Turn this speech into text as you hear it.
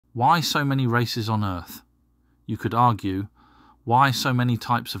Why so many races on Earth? You could argue, why so many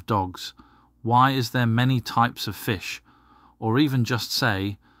types of dogs? Why is there many types of fish? Or even just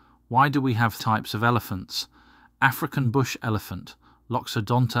say, why do we have types of elephants? African bush elephant,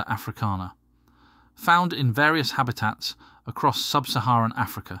 Loxodonta africana, found in various habitats across sub-Saharan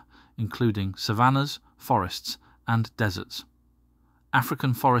Africa, including savannas, forests, and deserts.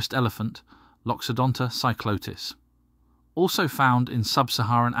 African forest elephant, Loxodonta cyclotis, also found in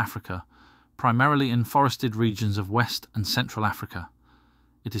sub-Saharan Africa, primarily in forested regions of West and Central Africa.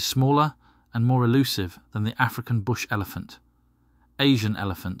 It is smaller and more elusive than the African bush elephant. Asian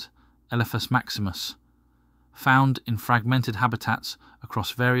elephant, Elephas maximus, found in fragmented habitats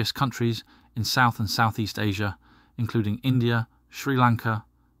across various countries in South and Southeast Asia, including India, Sri Lanka,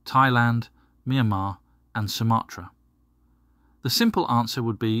 Thailand, Myanmar, and Sumatra. The simple answer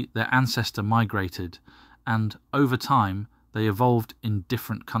would be their ancestor migrated, and over time they evolved in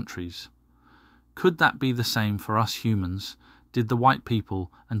different countries. Could that be the same for us humans? Did the white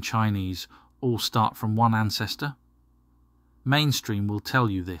people and Chinese all start from one ancestor? Mainstream will tell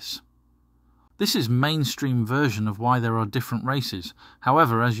you this. This is mainstream version of why there are different races.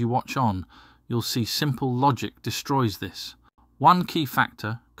 However, as you watch on, you'll see simple logic destroys this. One key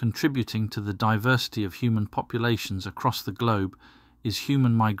factor contributing to the diversity of human populations across the globe is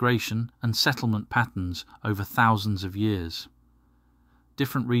human migration and settlement patterns over thousands of years.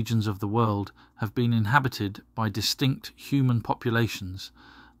 Different regions of the world have been inhabited by distinct human populations,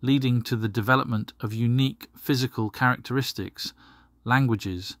 leading to the development of unique physical characteristics,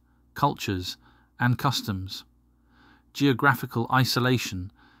 languages, cultures, and customs. Geographical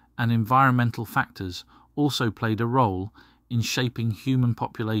isolation and environmental factors also played a role in shaping human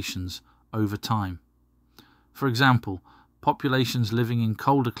populations over time. For example, populations living in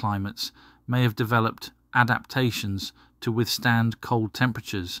colder climates may have developed adaptations to withstand cold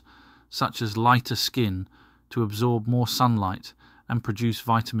temperatures, such as lighter skin to absorb more sunlight and produce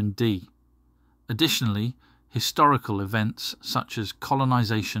vitamin D. Additionally, historical events such as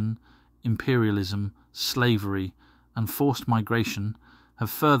colonization, imperialism, slavery, and forced migration have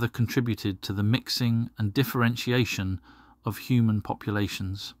further contributed to the mixing and differentiation of human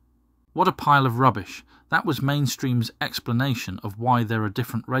populations. What a pile of rubbish! That was mainstream's explanation of why there are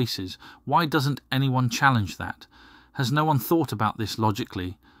different races. Why doesn't anyone challenge that? Has no one thought about this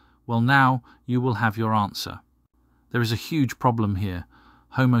logically? Well, now you will have your answer. There is a huge problem here.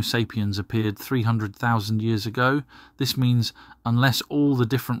 Homo sapiens appeared 300,000 years ago. This means unless all the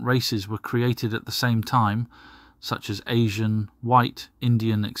different races were created at the same time, such as Asian, white,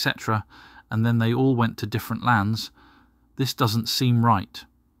 Indian, etc., and then they all went to different lands, this doesn't seem right,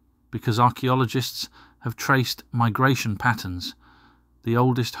 because archaeologists have traced migration patterns. The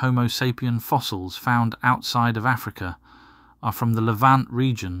oldest Homo sapien fossils found outside of Africa are from the Levant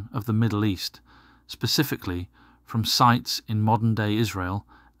region of the Middle East, specifically from sites in modern-day Israel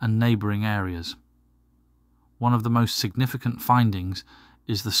and neighbouring areas. One of the most significant findings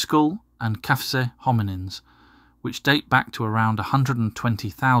is the skull and kafse hominins, which date back to around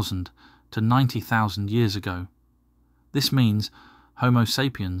 120,000 to 90,000 years ago. This means Homo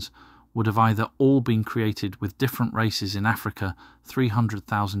sapiens would have either all been created with different races in Africa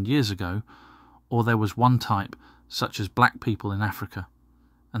 300,000 years ago, or there was one type, such as black people in Africa,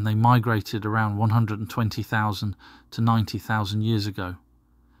 and they migrated around 120,000 to 90,000 years ago,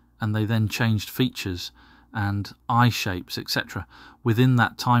 and they then changed features and eye shapes, etc., within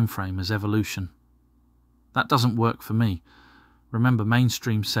that time frame as evolution. That doesn't work for me. Remember,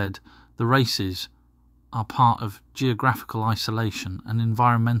 mainstream said the races are part of geographical isolation and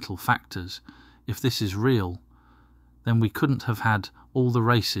environmental factors. If this is real, then we couldn't have had all the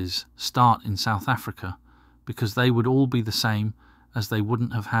races start in South Africa, because they would all be the same, as they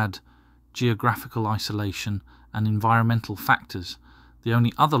wouldn't have had geographical isolation and environmental factors. The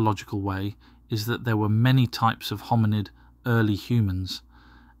only other logical way is that there were many types of hominid early humans,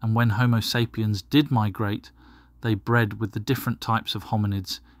 and when Homo sapiens did migrate, they bred with the different types of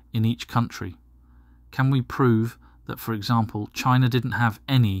hominids in each country. Can we prove that, for example, China didn't have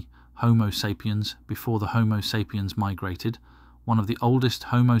any Homo sapiens before the Homo sapiens migrated? One of the oldest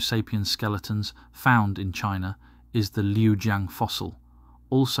Homo sapiens skeletons found in China is the Liujiang fossil,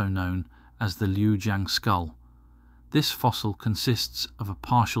 also known as the Liujiang skull. This fossil consists of a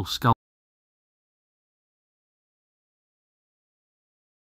partial skull